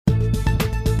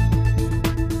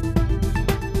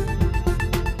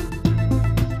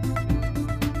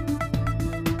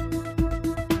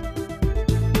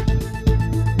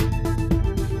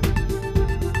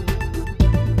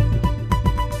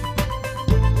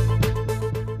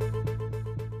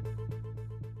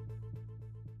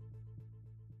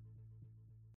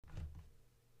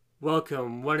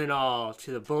Welcome, one and all,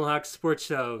 to the Blackhawks Sports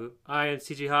Show. I am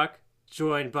CG Hawk,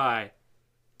 joined by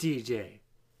DJ,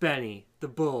 Benny, the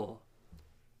Bull.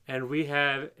 And we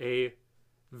have a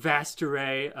vast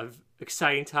array of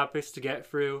exciting topics to get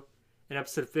through in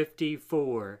episode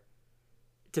 54.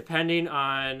 Depending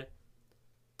on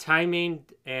timing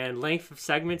and length of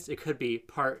segments, it could be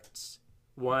parts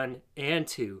 1 and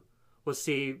 2. We'll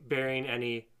see bearing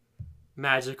any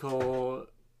magical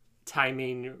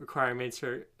timing requirements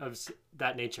or of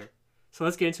that nature. So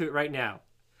let's get into it right now.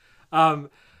 The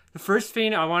first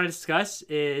thing I want to discuss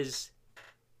is,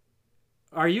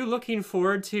 are you looking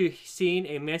forward to seeing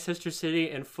a Manchester City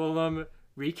and Fulham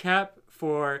recap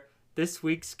for this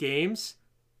week's games?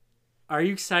 Are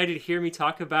you excited to hear me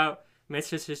talk about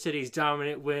Manchester City's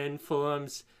dominant win,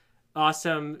 Fulham's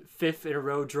awesome 5th in a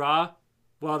row draw?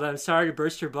 Well, I'm sorry to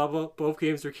burst your bubble. Both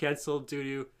games were canceled due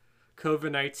to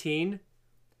COVID-19.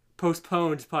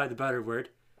 Postponed is probably the better word.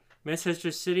 Manchester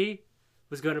City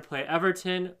was going to play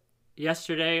Everton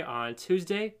yesterday on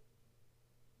Tuesday,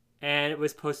 and it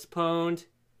was postponed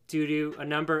due to a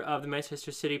number of the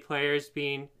Manchester City players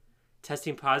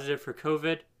testing positive for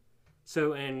COVID.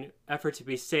 So in effort to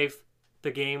be safe,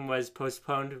 the game was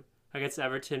postponed against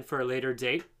Everton for a later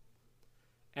date.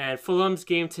 And Fulham's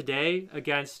game today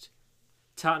against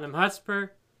Tottenham Hotspur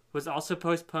was also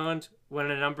postponed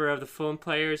when a number of the Fulham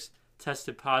players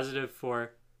tested positive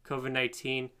for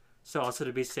COVID-19. So also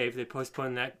to be safe, they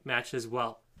postponed that match as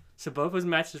well. So both those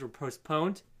matches were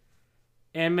postponed.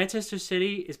 And Manchester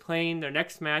City is playing their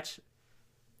next match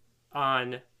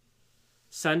on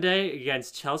Sunday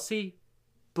against Chelsea.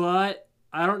 But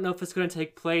I don't know if it's going to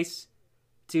take place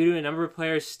due to a number of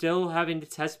players still having to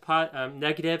test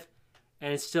negative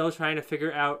and still trying to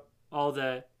figure out all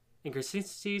the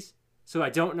inconsistencies. So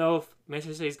I don't know if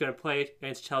Manchester City is going to play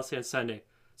against Chelsea on Sunday.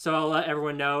 So I'll let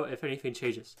everyone know if anything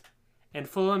changes. And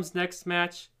Fulham's next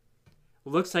match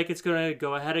looks like it's going to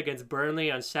go ahead against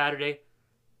Burnley on Saturday,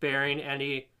 bearing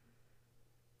any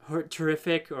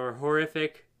terrific or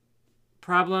horrific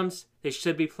problems. They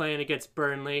should be playing against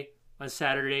Burnley on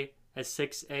Saturday at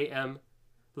 6 a.m.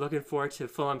 Looking forward to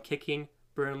Fulham kicking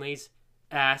Burnley's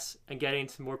ass and getting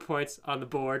some more points on the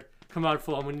board. Come on,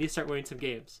 Fulham, we need to start winning some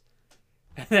games.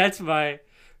 And that's my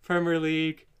Premier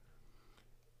League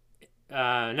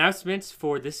announcements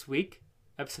for this week,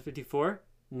 episode 54.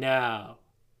 Now,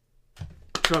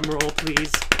 drum roll,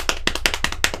 please.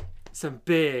 Some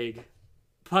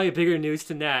probably bigger news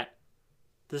than that.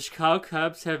 The Chicago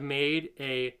Cubs have made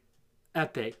a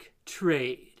epic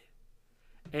trade,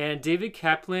 and David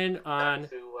Kaplan on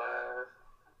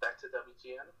back to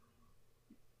WGN.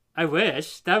 I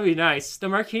wish. That would be nice. The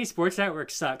Marquee Sports Network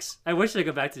sucks. I wish they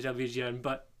go back to WGN,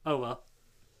 but oh well.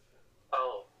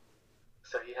 Oh,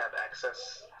 so you have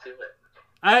access to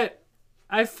it?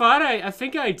 I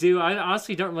think I do. I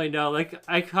honestly don't really know. Like,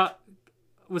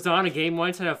 was on a game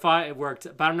once and I thought it worked,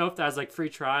 but I don't know if that was like free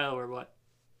trial or what.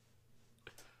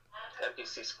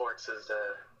 NBC Sports is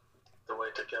the way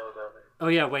to go, though. Oh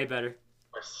yeah, way better.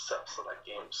 Or select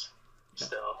games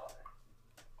still.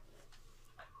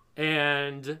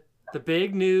 And the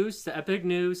big news, the epic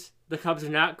news, the Cubs are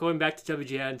not going back to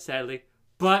WGN, sadly.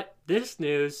 But this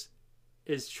news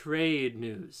is trade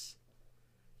news.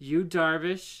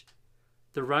 Darvish,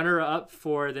 the runner-up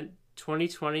for the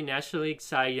 2020 National League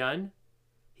Cy Young,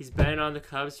 he's been on the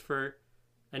Cubs for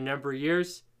a number of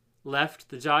years, left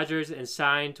the Dodgers and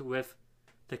signed with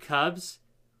the Cubs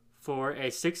for a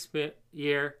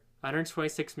 6-year,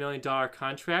 $126 million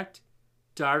contract.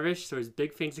 Darvish, so there's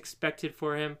big things expected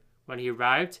for him when he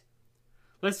arrived.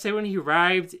 Let's say when he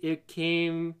arrived, it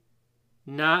came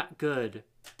not good.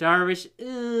 Darvish,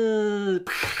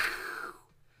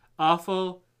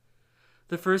 awful.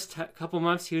 The first couple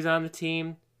months he was on the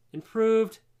team,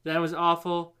 improved, then was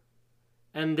awful.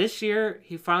 And this year,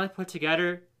 he finally put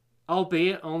together,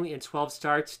 albeit only in 12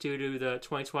 starts due to the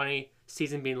 2020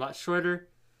 season being a lot shorter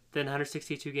than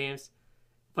 162 games.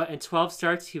 But in 12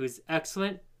 starts, he was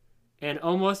excellent and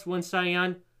almost won Cy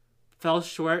Young. Fell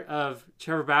short of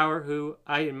Trevor Bauer, who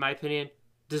in my opinion,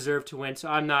 deserved to win. So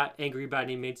I'm not angry by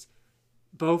any means.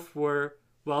 Both were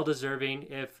well-deserving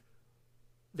if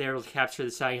they were able to capture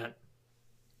the Cy Young.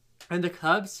 And the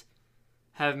Cubs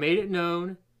have made it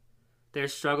known they're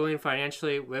struggling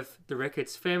financially with the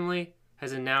Ricketts family,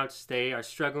 has announced they are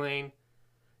struggling.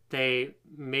 They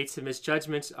made some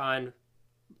misjudgments on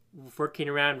working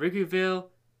around Wrigleyville,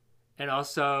 and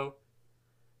also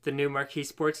the new Marquee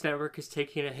Sports Network is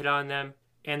taking a hit on them,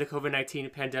 and the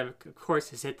COVID-19 pandemic, of course,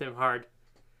 has hit them hard.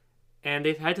 And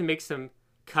they've had to make some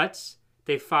cuts.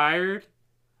 They fired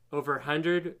over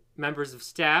 100 members of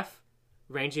staff,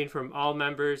 ranging from all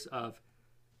members of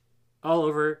all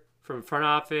over from front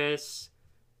office,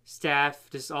 staff,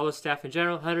 just all the staff in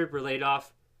general. 100 were laid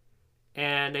off.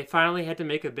 And they finally had to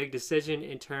make a big decision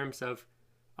in terms of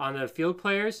on the field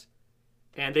players.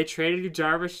 And they traded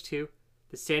Darvish to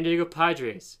the San Diego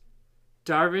Padres.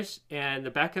 Darvish and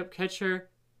the backup catcher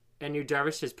and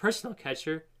Darvish's personal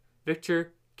catcher,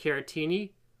 Victor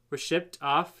Caratini, were shipped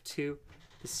off to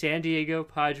the San Diego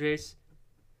Padres.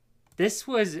 This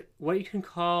was what you can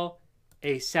call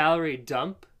a salary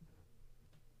dump.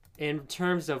 In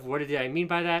terms of what did I mean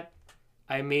by that?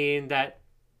 I mean that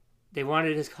they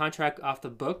wanted his contract off the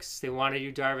books. They wanted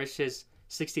Darvish's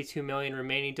 $62 million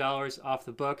remaining dollars off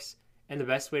the books, and the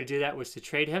best way to do that was to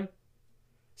trade him.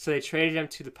 So they traded him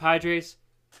to the Padres,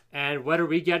 and what are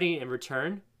we getting in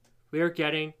return? We are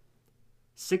getting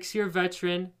 6-year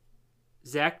veteran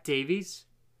Zach Davies.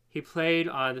 He played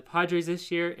on the Padres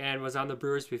this year and was on the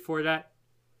Brewers before that.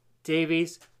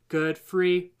 Davies, good,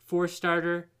 free,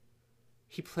 4-starter.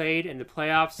 He played in the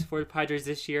playoffs for the Padres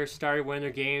this year, started one of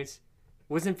their games.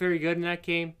 Wasn't very good in that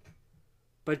game,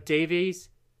 but Davies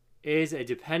is a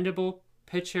dependable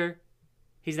pitcher.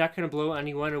 He's not going to blow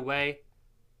anyone away,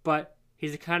 but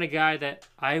he's the kind of guy that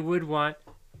I would want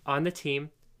on the team.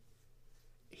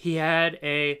 He had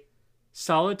a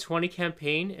solid 20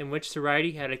 campaign in which the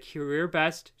righty had a career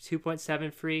best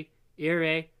 2.7 free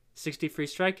ERA, 60 free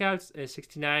strikeouts, and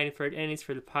 69 for innings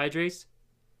for the Padres.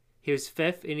 He was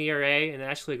 5th in ERA in the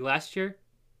National League last year.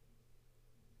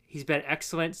 He's been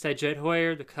excellent, said Jed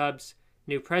Hoyer, the Cubs'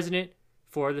 new president,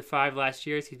 for the 5 last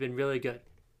years. He's been really good.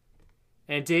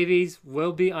 And Davies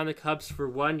will be on the Cubs for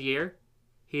 1 year.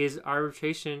 He is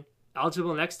arbitration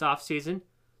eligible next offseason,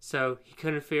 so he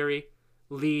could in theory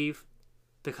leave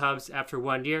the Cubs after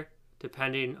 1 year,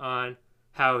 depending on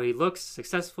how he looks,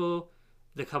 successful.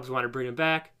 The Cubs want to bring him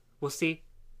back. We'll see.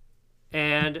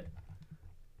 And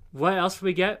what else do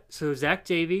we get? So Zach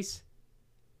Davies.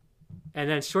 And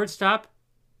then shortstop,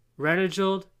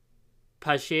 Reginald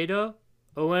Pacheco,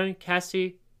 Owen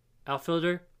Cassidy,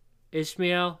 outfielder,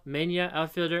 Ishmael Mena,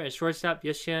 outfielder, and shortstop,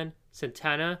 Yashan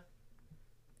Santana.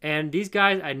 And these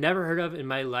guys I never heard of in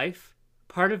my life.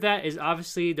 Part of that is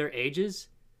obviously their ages.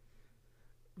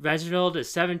 Reginald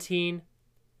is 17.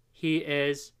 He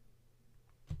is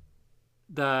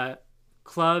the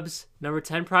club's number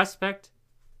 10 prospect.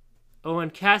 Owen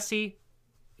Cassidy,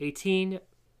 18.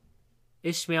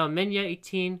 Ishmael Mena,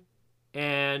 18.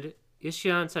 And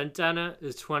Yashan Santana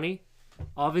is 20.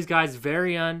 All these guys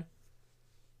very young.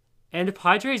 And the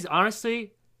Padres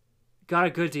honestly got a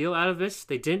good deal out of this.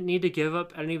 They didn't need to give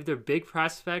up any of their big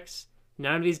prospects.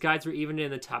 None of these guys were even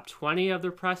in the top 20 of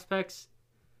their prospects.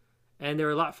 And they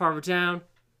were a lot farther down.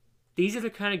 These are the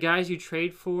kind of guys you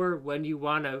trade for when you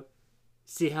want to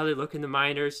see how they look in the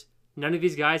minors. None of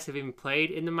these guys have even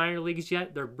played in the minor leagues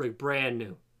yet. They're like brand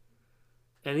new.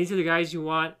 And these are the guys you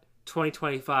want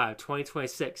 2025,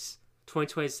 2026,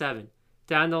 2027.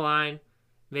 Down the line,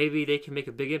 maybe they can make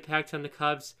a big impact on the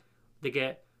Cubs. They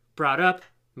get brought up,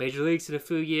 major leagues in a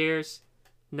few years,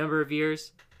 number of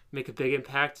years, make a big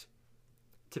impact.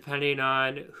 Depending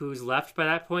on who's left by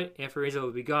that point. Anthony Rizzo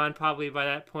would be gone probably by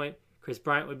that point. Chris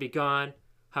Bryant would be gone.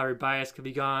 Howard Baez could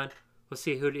be gone. We'll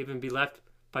see who'd even be left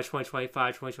by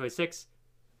 2025, 2026.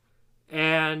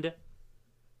 And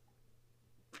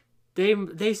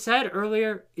they said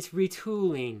earlier it's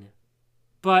retooling.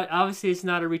 But obviously it's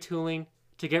not a retooling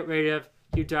to get rid of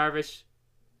Darvish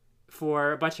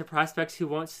for a bunch of prospects who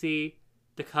won't see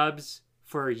the Cubs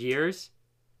for years.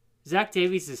 Zach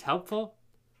Davies is helpful.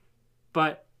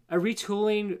 But a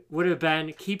retooling would have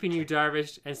been keeping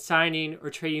Darvish and signing or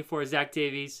trading for Zach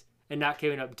Davies and not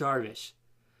giving up Darvish.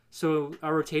 So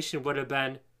our rotation would have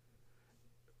been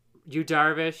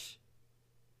Darvish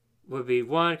would be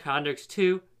 1, Condrix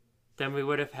 2. Then we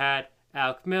would have had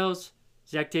Alec Mills,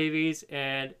 Zach Davies,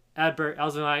 and Adbert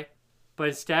Alzheimer. But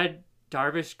instead,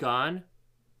 Darvish gone.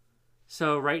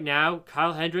 So right now,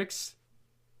 Kyle Hendricks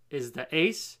is the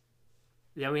ace.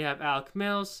 Then we have Alec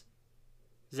Mills,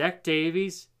 Zach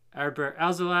Davies, Adbert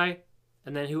Alzolay,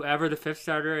 and then whoever the 5th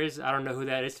starter is. I don't know who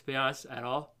that is, to be honest, at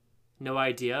all. No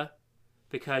idea.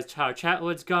 Because Tyler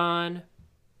Chatwood's gone.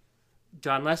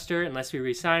 Don Lester, unless we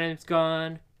re-sign him, is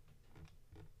gone.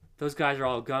 Those guys are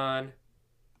all gone.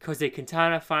 Jose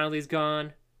Quintana finally is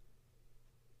gone.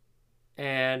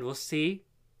 And we'll see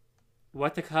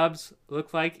what the Cubs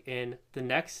look like in the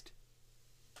next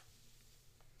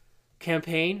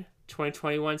campaign,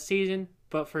 2021 season.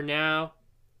 But for now,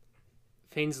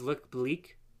 things look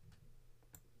bleak.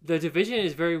 The division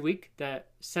is very weak. That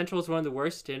Central is one of the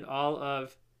worst in all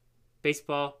of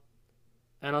baseball.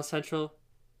 NL Central,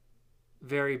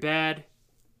 very bad.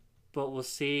 But we'll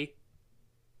see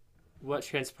what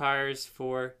transpires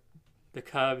for the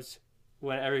Cubs,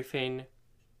 when everything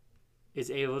is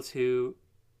able to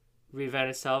reinvent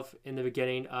itself in the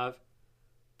beginning of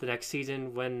the next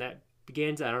season. When that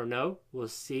begins, I don't know. We'll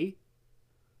see.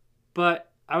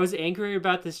 But I was angry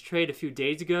about this trade a few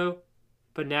days ago,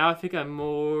 but now I think I'm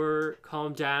more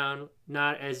calmed down,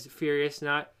 not as furious,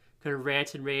 not going to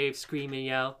rant and rave, scream and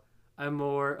yell. I'm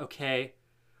more, okay,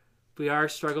 we are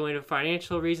struggling with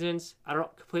financial reasons. I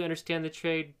don't completely understand the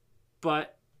trade,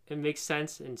 but it makes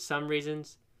sense in some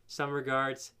reasons, some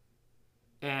regards.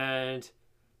 And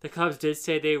the Cubs did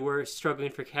say they were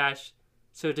struggling for cash,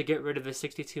 so to get rid of the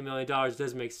 $62 million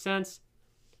does make sense.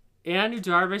 And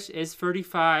Darvish is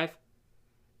 35,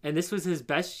 and this was his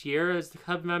best year as the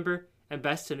Cub member and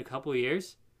best in a couple of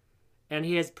years. And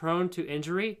he is prone to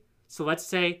injury, so let's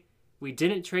say we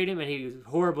didn't trade him and he was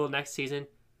horrible next season.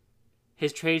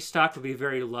 His trade stock would be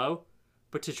very low,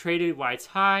 but to trade it while it's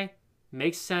high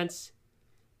makes sense.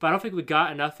 But I don't think we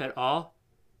got enough at all,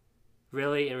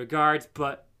 really, in regards.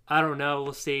 But I don't know.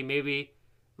 We'll see. Maybe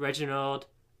Reginald,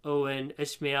 Owen,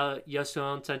 Ishmael,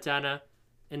 Yoson, Santana,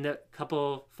 in the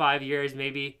couple 5 years,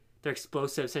 maybe they're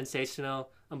explosive,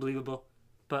 sensational, unbelievable.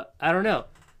 But I don't know.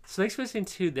 So thanks for listening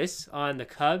to this on the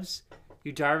Cubs.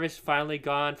 Yu Darvish finally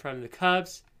gone from the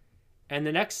Cubs. And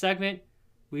the next segment,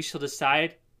 we shall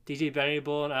decide, DJ Benny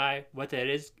Bull and I, what that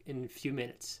is in a few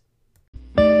minutes.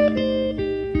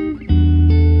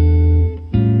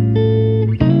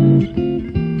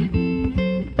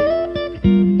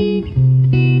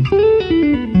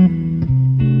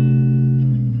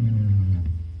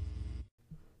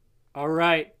 All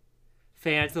right,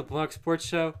 fans of the Blackhawks Sports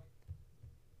Show,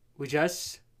 we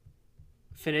just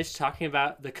finished talking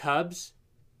about the Cubs,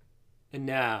 and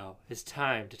now it's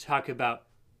time to talk about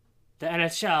the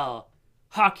NHL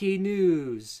hockey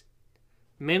news.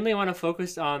 Mainly I want to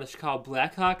focus on the Chicago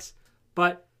Blackhawks,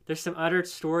 but there's some other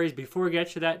stories before we get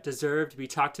to that deserve to be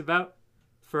talked about.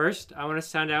 First, I want to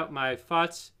send out my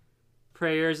thoughts,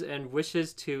 prayers, and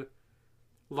wishes to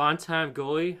longtime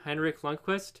goalie Henrik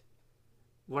Lundqvist,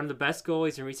 one of the best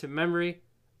goalies in recent memory.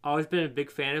 Always been a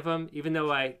big fan of him, even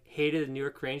though I hated the New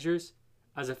York Rangers.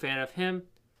 I was a fan of him.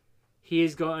 He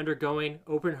is undergoing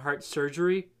open heart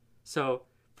surgery, so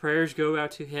prayers go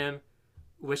out to him,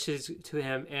 wishes to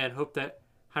him, and hope that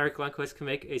Henrik Lundqvist can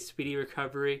make a speedy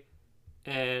recovery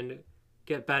and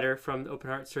get better from the open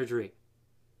heart surgery.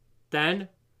 Then,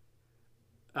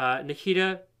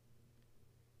 Nikita,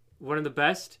 one of the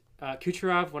best,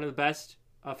 Kucherov, one of the best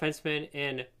offensemen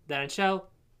in the NHL,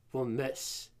 will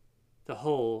miss the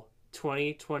whole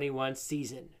 2021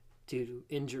 season due to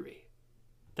injury.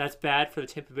 That's bad for the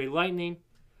Tampa Bay Lightning,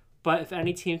 but if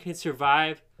any team can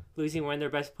survive losing one of their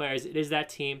best players, it is that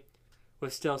team,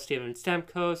 with still Steven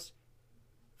Stamkos,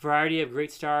 variety of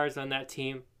great stars on that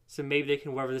team, so maybe they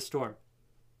can weather the storm.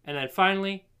 And then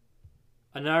finally,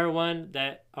 another one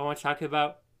that I want to talk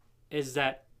about is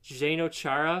that Zdeno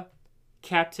Chara,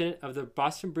 captain of the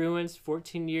Boston Bruins,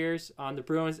 14 years on the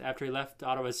Bruins after he left the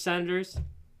Ottawa Senators,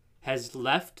 has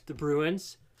left the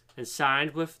Bruins and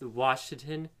signed with the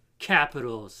Washington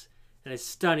Capitals in a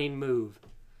stunning move.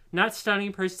 Not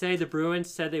stunning per se. The Bruins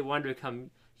said they wanted to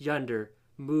become younger,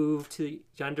 move to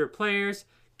younger players,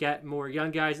 get more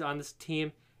young guys on this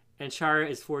team, and Chara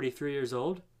is 43 years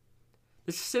old.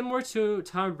 This is similar to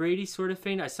Tom Brady sort of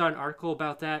thing. I saw an article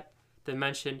about that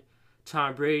mentioned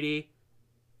Tom Brady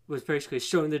was basically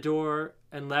shown the door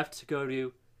and left to go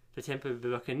to the Tampa Bay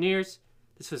Buccaneers.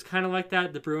 This was kind of like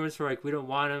that. The Bruins were like, we don't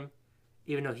want him,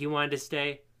 even though he wanted to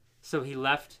stay. So he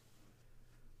left.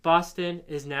 Boston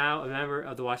is now a member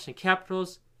of the Washington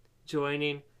Capitals,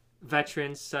 joining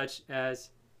veterans such as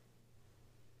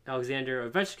Alexander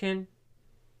Ovechkin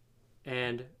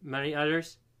and many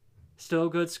others. Still a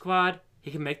good squad.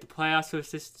 He can make the playoffs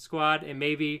with this squad and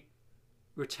maybe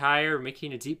retire,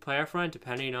 making a deep playoff run,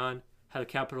 depending on how the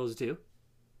Capitals do.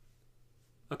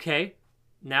 Okay,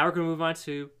 now we're going to move on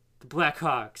to the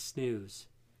Blackhawks news.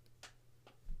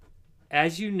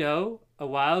 As you know, a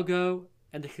while ago,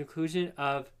 at the conclusion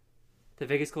of the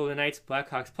Vegas Golden Knights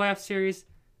Blackhawks playoff series,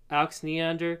 Alex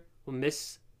Nylander will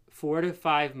miss 4 to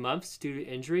 5 months due to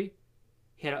injury.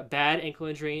 He had a bad ankle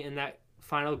injury in that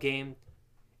final game.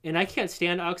 And I can't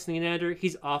stand Alex Nylander.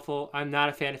 He's awful. I'm not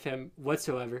a fan of him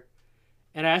whatsoever.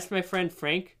 And I asked my friend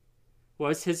Frank what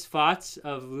was his thoughts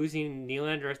of losing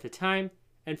Nylander at the time.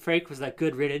 And Frank was like,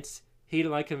 good riddance. He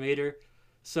didn't like him either.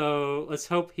 So let's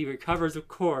hope he recovers, of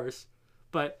course.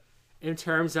 But in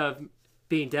terms of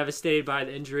being devastated by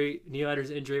the injury,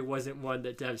 Nylander's injury wasn't one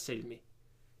that devastated me.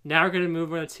 Now we're going to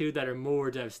move on to two that are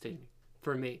more devastating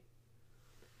for me.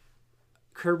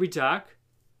 Kirby Dach,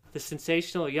 the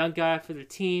sensational young guy for the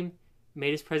team,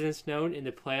 made his presence known in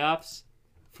the playoffs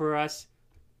for us.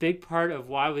 Big part of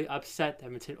why we upset the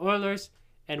Edmonton Oilers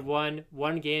and won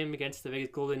one game against the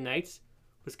Vegas Golden Knights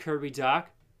was Kirby Dach.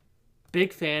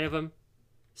 Big fan of him.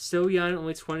 So young,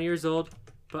 only 20 years old,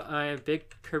 but I am a big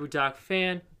Kirby Dach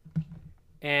fan.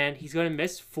 And he's going to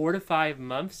miss 4 to 5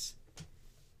 months.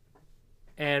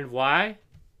 And why?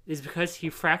 Is because he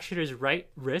fractured his right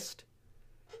wrist.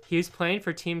 He was playing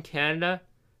for Team Canada,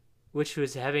 which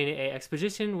was having an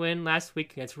exhibition win last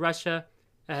week against Russia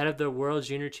ahead of the World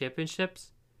Junior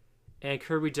Championships. And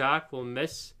Kirby Dach will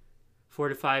miss 4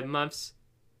 to 5 months.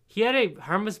 He had a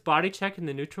harmless body check in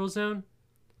the neutral zone,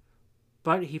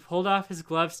 but he pulled off his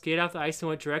gloves, skated off the ice, and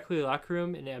went directly to the locker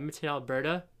room in Edmonton,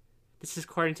 Alberta. This is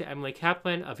according to Emily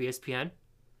Kaplan of ESPN.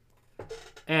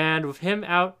 And with him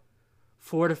out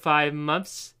 4 to 5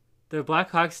 months, the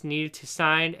Blackhawks needed to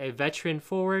sign a veteran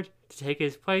forward to take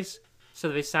his place, so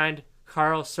they signed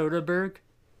Carl Soderberg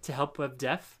to help with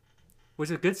depth. Which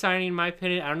was a good signing in my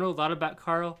opinion. I don't know a lot about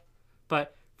Carl,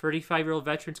 but 35-year-old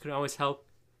veterans can always help.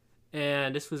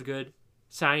 And this was good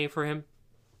signing for him.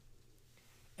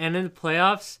 And in the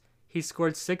playoffs, he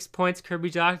scored 6 points,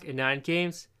 Kirby Dach, in 9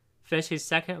 games, finishing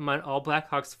second among all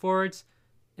Blackhawks forwards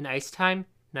in ice time,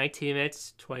 19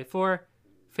 minutes, 24,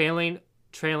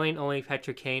 trailing only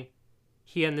Patrick Kane.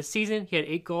 He ended the season, he had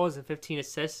 8 goals and 15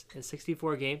 assists in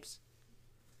 64 games.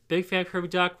 Big fan of Kirby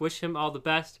Dach, wish him all the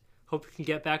best. Hope he can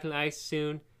get back on the ice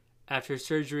soon after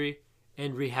surgery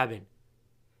and rehabbing.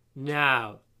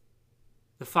 Now,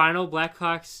 the final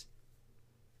Blackhawks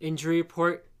injury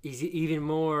report is even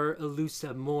more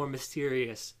elusive, more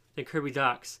mysterious than Kirby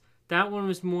Dach's. That one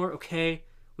was more, okay,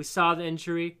 we saw the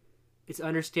injury, it's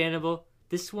understandable.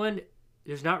 This one,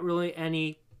 there's not really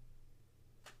any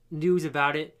news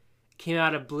about it. Came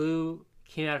out of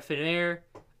thin air.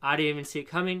 I didn't even see it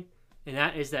coming. And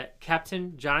that is that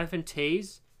Captain Jonathan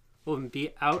Toews will be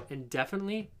out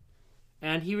indefinitely.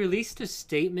 And he released a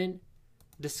statement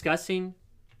discussing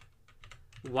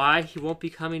why he won't be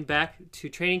coming back to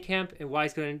training camp and why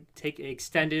he's going to take an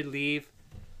extended leave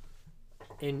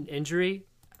in injury,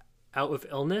 out with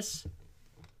illness.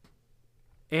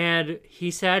 And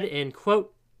he said in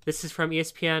quote, this is from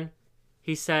ESPN,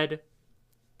 he said,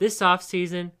 "This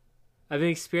offseason, I've been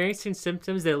experiencing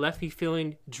symptoms that left me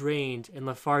feeling drained and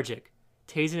lethargic."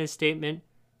 Toews in a statement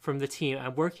from the team,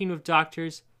 "I'm working with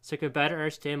doctors so I can better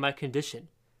understand my condition.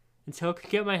 Until I can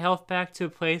get my health back to a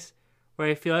place where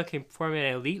I feel I can perform at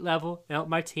an elite level and help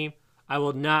my team, I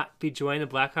will not be joining the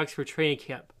Blackhawks for training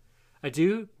camp. I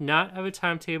do not have a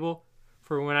timetable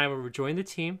for when I will rejoin the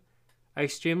team. I'm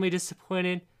extremely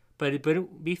disappointed, but it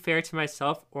wouldn't be fair to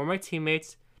myself or my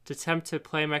teammates to attempt to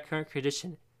play in my current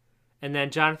condition." And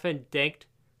then Jonathan thanked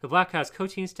the Blackhawks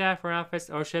coaching staff, front office,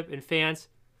 ownership, and fans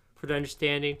for their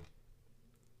understanding.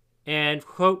 And,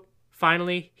 quote,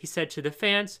 finally, he said to the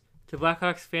fans, "To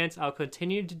Blackhawks fans, I'll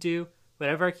continue to do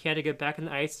whatever I can to get back on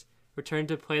the ice, return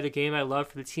to play the game I love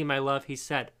for the team I love," he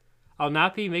said. "I'll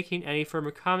not be making any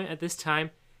further comment at this time.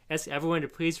 Ask everyone to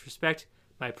please respect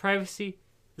my privacy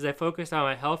as I focus on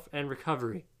my health and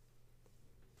recovery."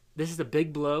 This is a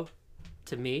big blow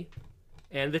to me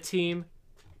and the team.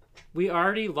 We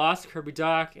already lost Kirby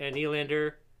Dach and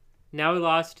Nylander. Now we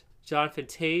lost Jonathan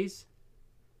Toews.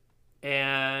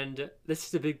 And this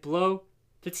is a big blow.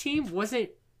 The team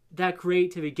wasn't that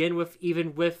great to begin with,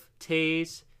 even with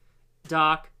Toews,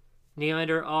 Dach,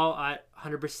 Nylander all at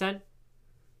 100%.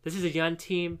 This is a young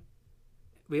team.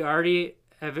 We already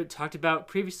have talked about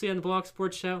previously on the Blackhawks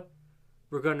Sports Show.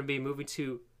 We're going to be moving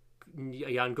to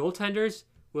young goaltenders.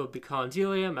 We'll be Colin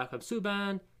Delia, Malcolm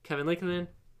Subban, Kevin Lakeland.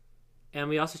 And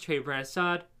we also traded Brandon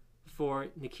Saad for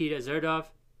Nikita Zerdov.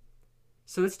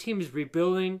 So this team is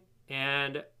rebuilding,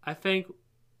 and I think,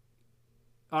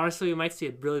 honestly, we might see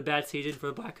a really bad season for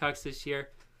the Blackhawks this year,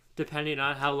 depending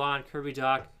on how long Kirby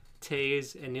Dach,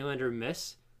 Toews, and Nylander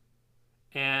miss.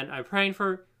 And I'm praying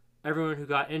for everyone who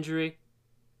got injury.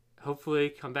 Hopefully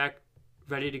come back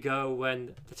ready to go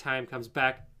when the time comes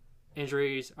back.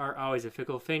 Injuries are always a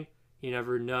fickle thing. You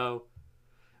never know.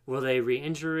 Will they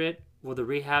re-injure it? Will the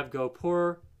rehab go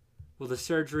poor? Will the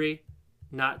surgery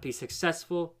not be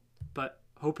successful? But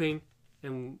hoping,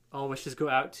 and all wishes go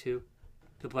out to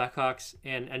the Blackhawks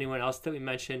and anyone else that we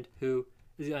mentioned who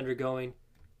is undergoing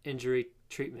injury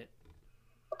treatment.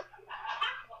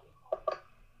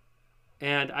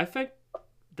 And I think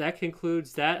that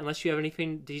concludes that, unless you have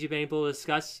anything, did you be able to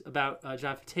discuss about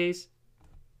Jonathan Toews?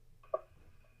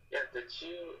 Yeah, did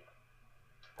you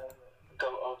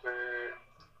go over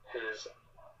his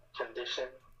condition?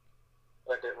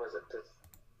 Was it this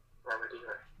remedy?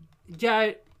 Or?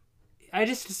 Yeah, I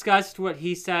just discussed what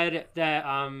he said,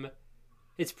 that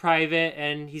it's private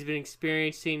and he's been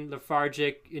experiencing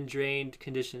lethargic and drained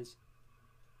conditions.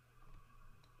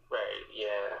 Right,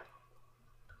 yeah.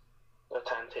 The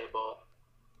timetable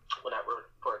when I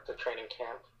report to training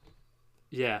camp.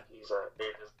 Yeah. He's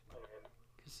very disappointed.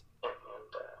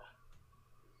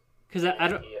 Because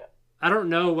I don't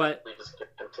know what. Leave his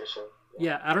competition.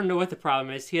 Yeah, I don't know what the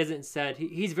problem is. He hasn't said.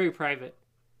 He's very private.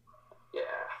 Yeah,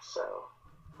 so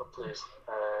hopefully it's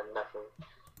nothing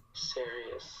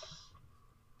serious.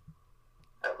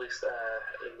 At least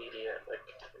immediate, like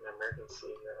an emergency.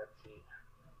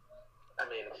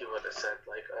 He would have said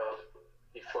like, "Oh,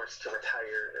 be forced to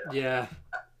retire." Yeah.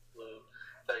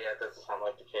 But yeah, it doesn't sound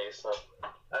like the case. So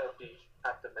I would be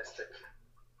optimistic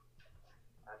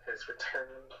on his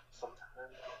return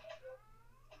sometime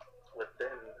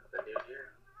within the new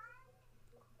year.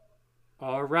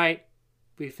 All right,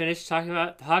 we finished talking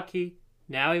about the hockey.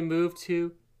 Now we move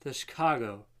to the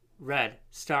Chicago Red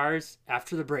Stars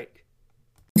after the break.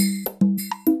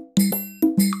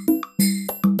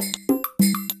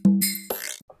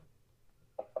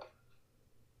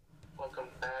 Welcome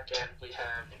back, and we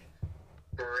have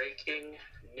breaking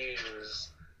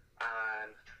news on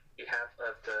behalf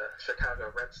of the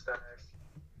Chicago Red Stars.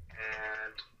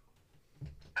 And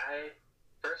I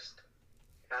first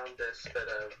found this bit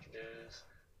of news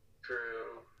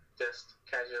through just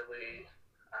casually,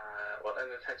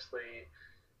 unintentionally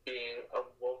being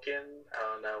awoken. I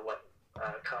don't know what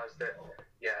caused it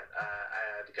yet.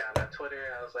 I had gone on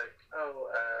Twitter. I was like,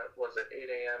 was it 8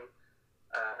 a.m.?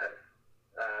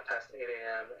 Past 8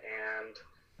 a.m. and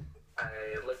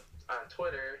I looked on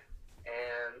Twitter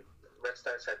and Red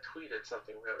Stars had tweeted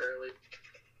something real early,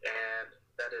 and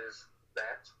that is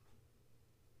that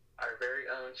our very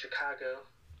own Chicago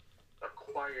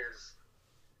acquires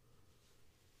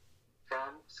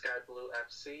from Sky Blue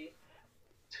FC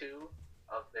 2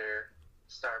 of their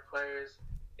star players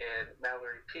in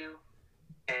Mallory Pugh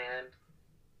and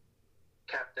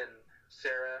Captain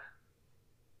Sarah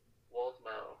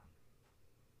Woldmo.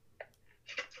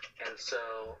 And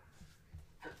so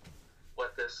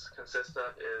what this consists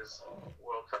of is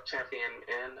World Cup champion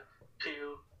in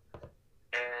Pugh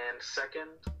and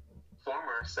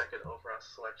former second overall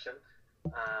selection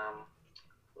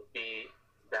would be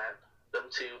that them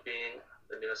two being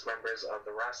the newest members of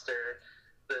the roster.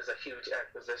 There's a huge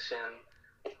acquisition,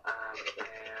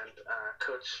 and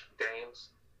Coach Dames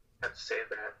had to say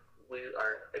that we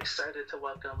are excited to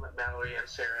welcome Mallory and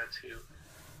Sarah to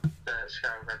the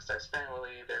Chicago Red Stars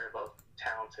family. They're both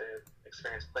talented,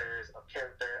 experienced players of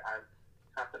character. I'm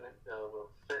confident they will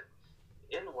fit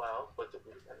in well with the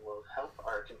group and will help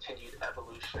our continued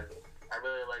evolution. I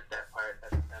really like that part at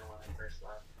the end when I first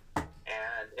saw it.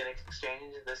 And in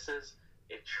exchange, this is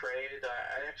a trade.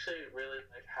 I actually really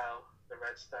like how the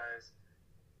Red Stars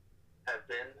have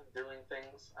been doing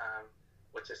things,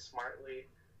 which is smartly.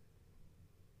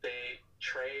 They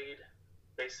trade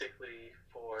basically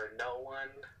for no one,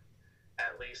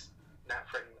 at least not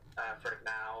for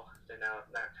now. They now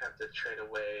not have to trade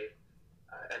away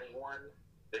anyone.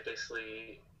 They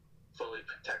basically fully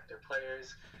protect their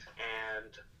players,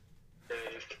 and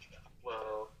they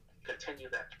will continue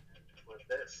that with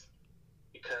this,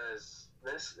 because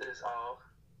this is all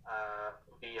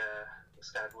via the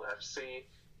Sky Blue FC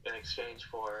in exchange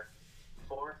for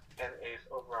 4th and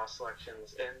 8th overall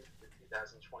selections in the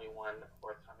 2021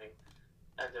 forthcoming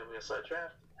NWSL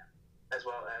draft, as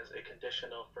well as a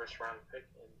conditional first-round pick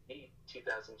in the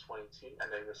 2022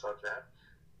 NWSL draft,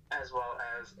 as well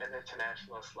as an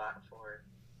international slot for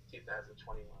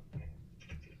 2021 and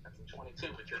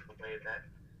 2022, which is the way that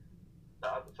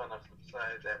on the flip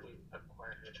side that we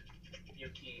acquired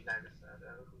Yuki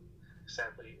Nagasato, who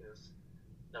sadly is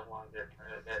no longer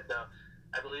part of it. Though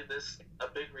I believe a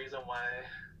big reason why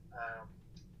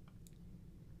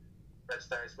Red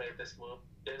Stars made this move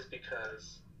is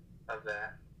because of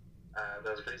that.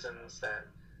 Those reasons that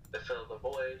fill the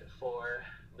void for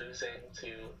losing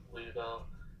to Louisville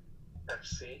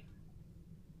FC.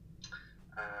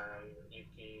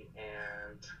 Yuki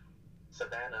and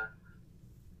Savannah.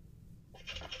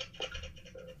 So,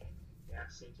 yeah,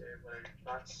 CJ, what are your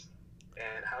thoughts?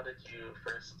 And how did you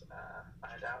first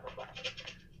find out about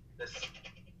this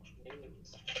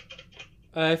news?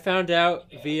 I found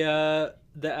out via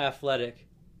The Athletic.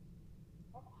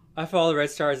 I follow the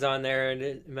Red Stars on there and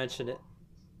it mentioned it.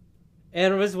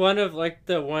 And it was one of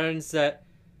the ones that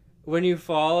when you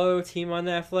follow a team on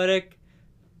The Athletic,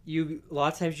 a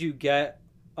lot of times you get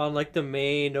on the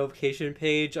main notification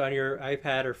page on your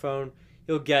iPad or phone,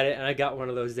 you'll get it, and I got one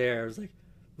of those there. It was like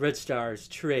Red Stars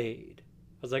trade.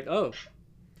 I was like, oh.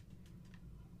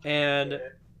 And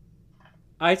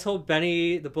I told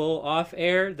Benny the Bull off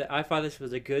air that I thought this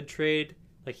was a good trade,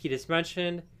 like he just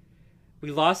mentioned.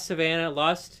 We lost Savannah,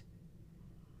 lost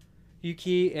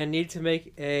Yuki, and need to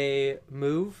make a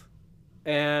move.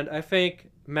 And I think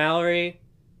Mallory,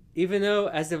 even though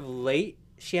as of late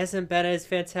she hasn't been as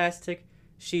fantastic,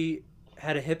 she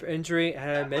had a hip injury,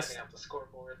 had to miss.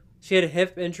 She had a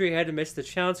hip injury, had to miss the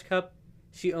Challenge Cup.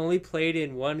 She only played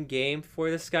in one game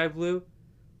for the Sky Blue,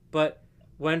 but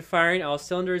when firing all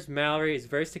cylinders, Mallory is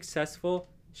very successful.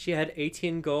 She had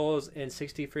 18 goals and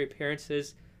 63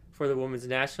 appearances for the women's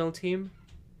national team,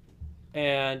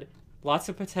 and lots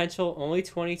of potential. Only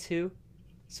 22,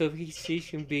 so if she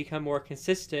can become more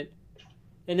consistent.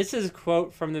 And this is a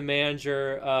quote from the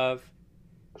manager of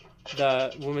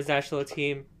the women's national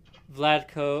team,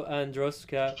 Vladko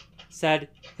Androska, said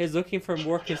he's looking for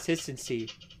more consistency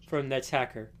from the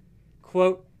attacker.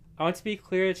 Quote, I want to be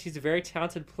clear that she's a very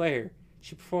talented player.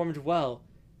 She performed well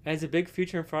and has a big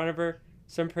future in front of her,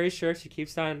 so I'm pretty sure if she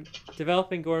keeps on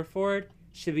developing going forward,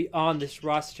 she'll be on this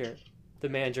roster, the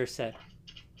manager said.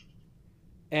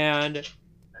 And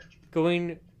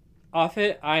going off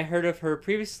it, I heard of her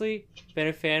previously, been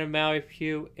a fan of Mallory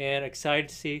Pugh, and excited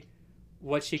to see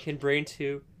what she can bring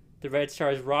to the Red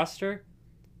Stars roster.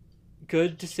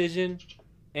 Good decision,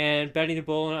 and Benny the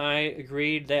Bull and I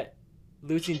agreed that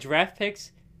losing draft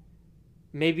picks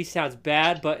maybe sounds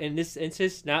bad, but in this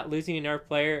instance, not losing an art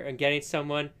player and getting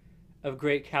someone of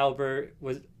great caliber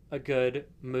was a good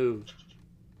move.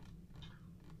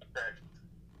 Correct.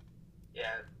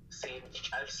 Yeah,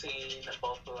 I've seen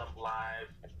both of them live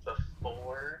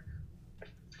before,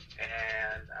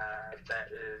 and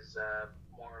that is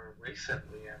more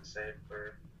recently, I'd say,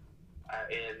 for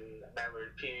in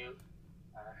Mallory Pugh,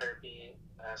 her being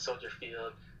Soldier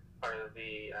Field, part of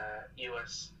the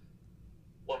U.S.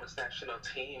 Women's National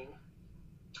Team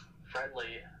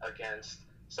friendly against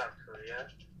South Korea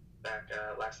back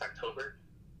last October,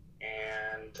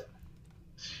 and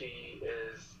she's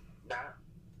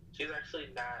actually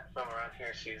not from around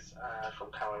here. She's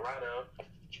from Colorado,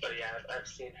 but yeah, I've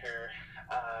seen her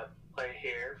play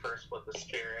here first with the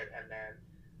Spirit, and then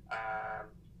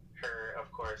her,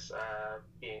 of course,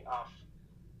 being off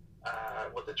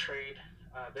with the trade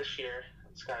this year.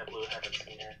 Sky Blue, haven't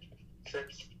seen her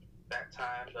since that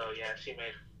time, though. Yeah, she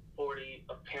made 40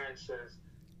 appearances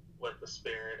with the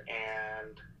Spirit,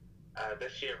 and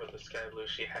this year with the Sky Blue,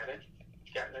 she hadn't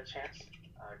gotten a chance,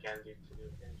 again due to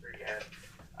injury. And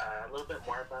a little bit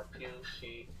more about Pugh.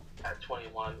 She, at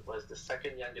 21, was the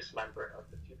second youngest member of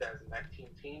the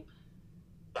 2019 team,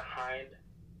 behind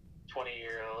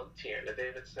 20-year-old Tiana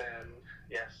Davidson.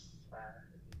 Yes, our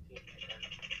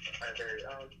very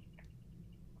own.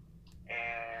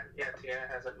 And yeah, Tiana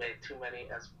hasn't made too many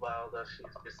as well, though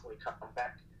she's recently come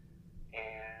back.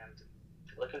 And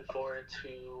looking forward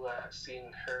to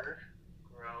seeing her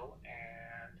grow.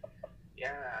 And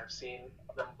yeah, I've seen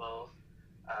them both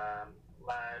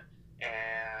live,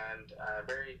 and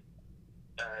very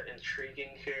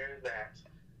intriguing here that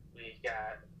we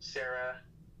got Sarah,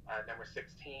 number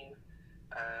 16.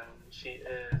 She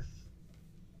is,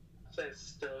 I'd say,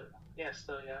 still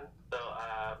young, though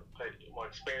quite more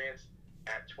experienced.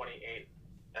 At 28,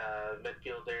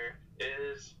 midfielder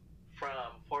is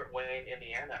from Fort Wayne,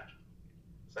 Indiana.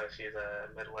 So she's a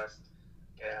Midwest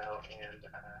gal, and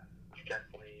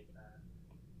definitely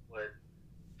would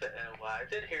fit in well. I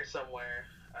did hear somewhere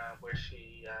where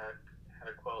she had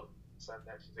a quote said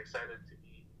that she's excited to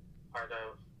be part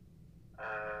of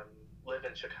live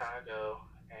in Chicago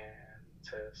and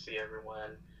to see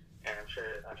everyone. And I'm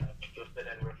sure she'll fit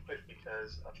in real quick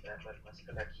because of that Midwest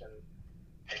connection.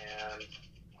 And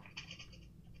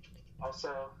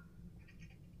also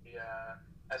the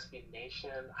SB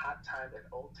Nation Hot Time in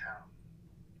Old Town.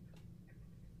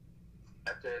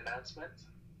 After the announcement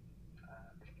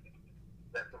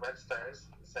that the Red Stars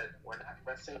said, we're not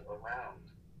messing around.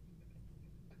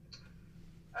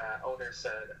 Owner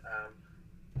said,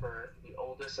 for the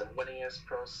oldest and winningest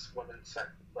pro women's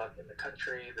soccer club in the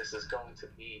country, this is going to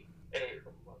be a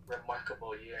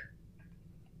remarkable year.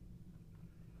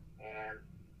 And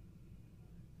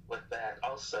with that,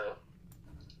 also,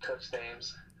 Coach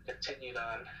Thames continued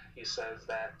on. He says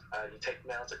that you take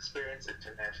Mel's experience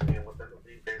internationally and within the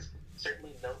league, there's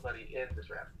certainly nobody in the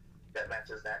draft that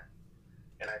matches that.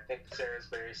 And I think Sarah's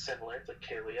very similar to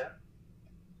Kalia.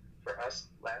 For us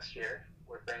last year,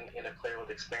 we're bringing in a player with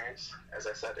experience, as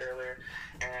I said earlier,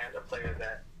 and a player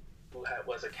who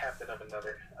was a captain of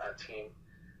another team,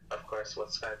 of course,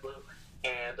 with Sky Blue.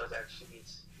 And those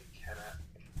attributes, you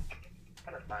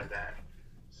cannot buy that.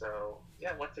 So,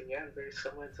 yeah, once again, very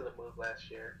similar to the move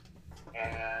last year.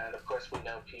 And, of course, we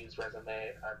know Pugh's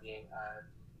resume being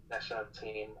national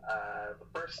team,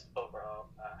 the first overall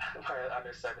for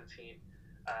under 17,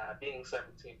 being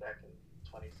 17 back in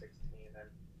 2016, and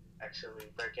actually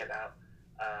breaking out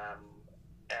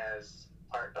as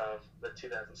part of the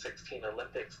 2016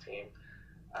 Olympics team,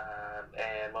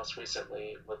 and most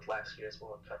recently with last year's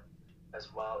World Cup as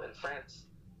well in France.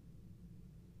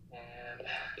 And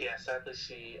yeah, sadly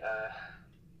she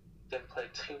didn't play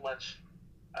too much.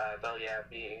 Though yeah,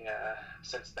 being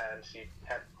since then she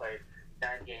had played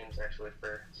 9 games actually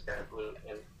for Sky Blue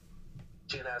in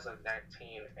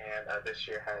 2019, and this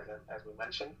year hasn't, as we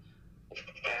mentioned.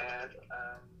 And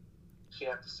she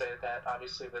had to say that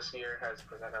obviously this year has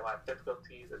presented a lot of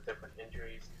difficulties and different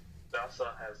injuries. There also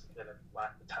has been a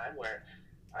lot of time where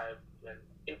I've been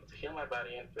able to heal my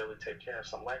body and really take care of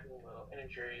some lagging little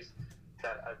injuries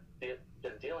that I've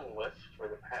been dealing with for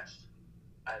the past,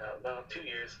 I don't know, 2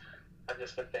 years. I've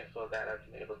just been thankful that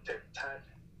I've been able to take the time,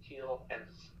 heal, and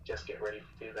just get ready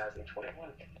for 2021.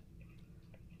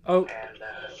 Oh. And,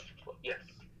 yes.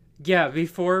 Yeah,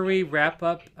 before we wrap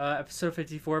up episode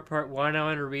 54, part 1, I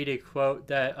want to read a quote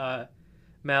that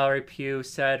Mallory Pugh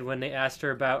said when they asked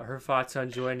her about her thoughts on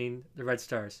joining the Red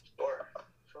Stars.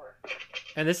 Sure.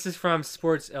 And this is from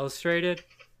Sports Illustrated.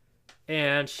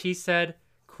 And she said,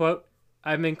 quote,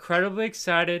 "I'm incredibly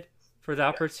excited for the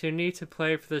opportunity to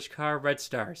play for the Chicago Red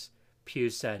Stars,"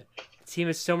 Pugh said. "The team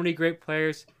has so many great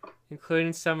players,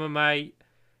 including some of my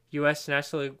U.S.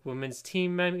 National League women's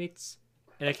teammates,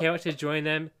 and I can't wait to join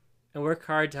them and work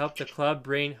hard to help the club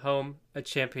bring home a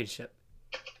championship."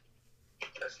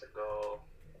 That's the goal.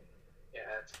 Yeah,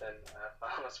 it's been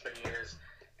almost for years.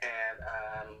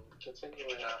 And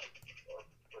continuing up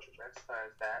with the Red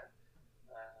Stars, that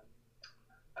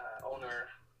owner,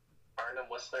 Arnhem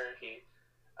Whistler, he,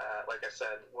 like I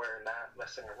said, we're not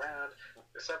messing around.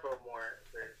 There's several more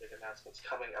very big announcements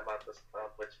coming about this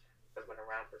club, which has been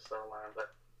around for so long,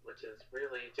 but which is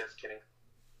really just getting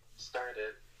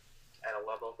started at a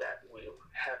level that we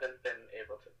haven't been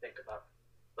able to think about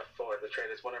before. The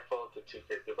trade is wonderful. The two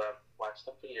great people, I've watched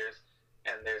them for years,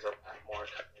 and there's a lot more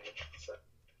coming. So,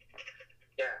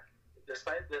 yeah,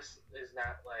 despite this is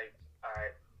not like, all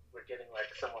right, we're getting like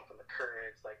someone from the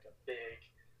Courage, like a big,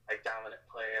 like dominant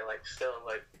player, like still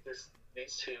like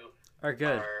these two are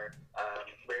good. Are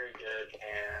very good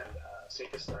and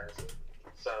superstars.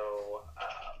 So,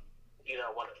 you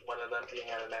know, one of them being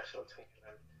on a national team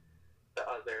and the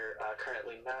other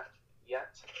currently not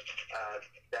yet,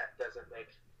 that doesn't make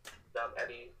them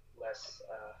any less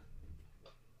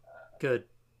good,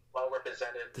 well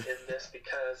represented in this,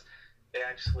 because they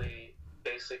actually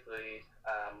basically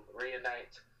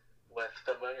reunite with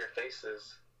familiar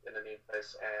faces in the new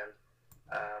place, and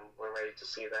we're ready to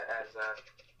see that. As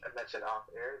I mentioned off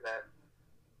air, that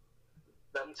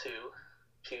them two,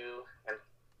 Pew and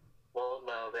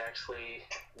Waldmo, they actually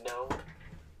know,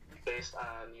 based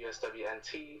on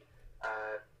USWNT,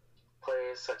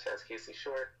 players such as Casey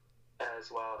Short,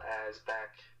 as well as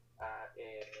back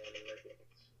in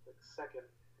a second.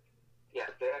 Yeah,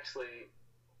 they actually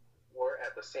were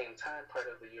at the same time part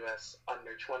of the U.S.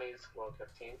 Under-20s World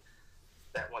Cup team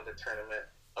that won the tournament,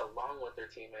 along with their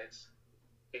teammates,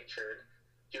 featured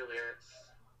Julia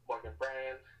Morgan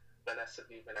Bryan, Vanessa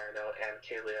DiBernardo, and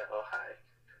Kalia Ohai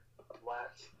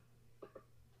Watt.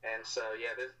 And so,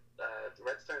 yeah, the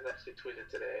Red Stars actually tweeted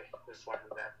today, this morning,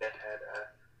 that they had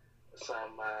a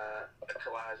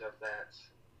collage of that,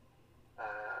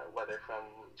 whether from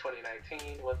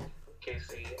 2019 with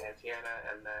Casey and Tiana,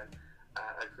 and then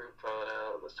a group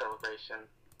photo, the celebration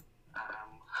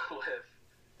with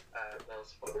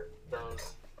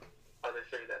those other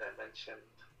three that I mentioned.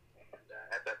 And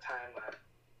at that time,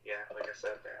 yeah, like I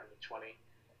said, they're under 20,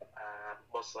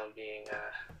 most of them being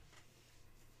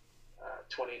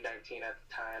 2019 at the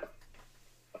time.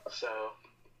 So,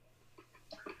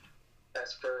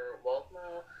 as for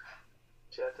Waldmo,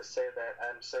 I have to say that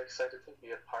I'm so excited to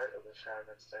be a part of the Chicago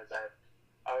Red Stars. I've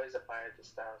always admired the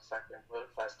style of soccer and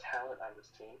world-class talent on this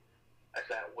team. I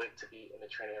cannot wait to be in the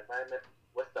training environment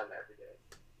with them every day.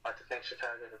 I'd like to thank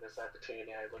Chicago for this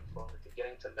opportunity. I look forward to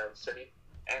getting to know the city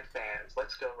and fans.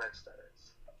 Let's go Red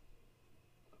Stars.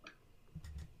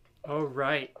 All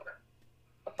right.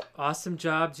 Awesome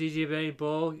job, GG Benny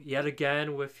Bull, yet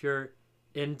again with your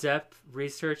in-depth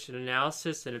research and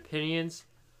analysis and opinions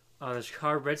on the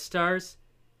Chicago Red Stars.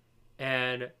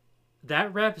 And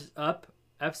that wraps up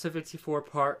episode 54,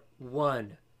 part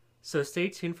 1. So stay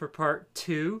tuned for part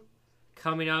 2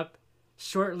 coming up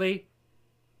shortly.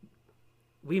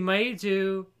 We might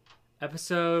do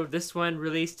this one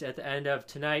released at the end of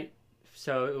tonight,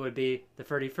 so it would be the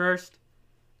 31st.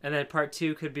 And then part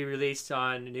 2 could be released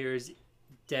on New Year's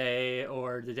Day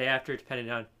or the day after,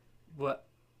 depending on what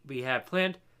we have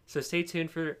planned. So stay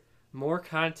tuned for more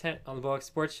content on the Bullhawk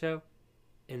Sports Show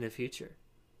in the future.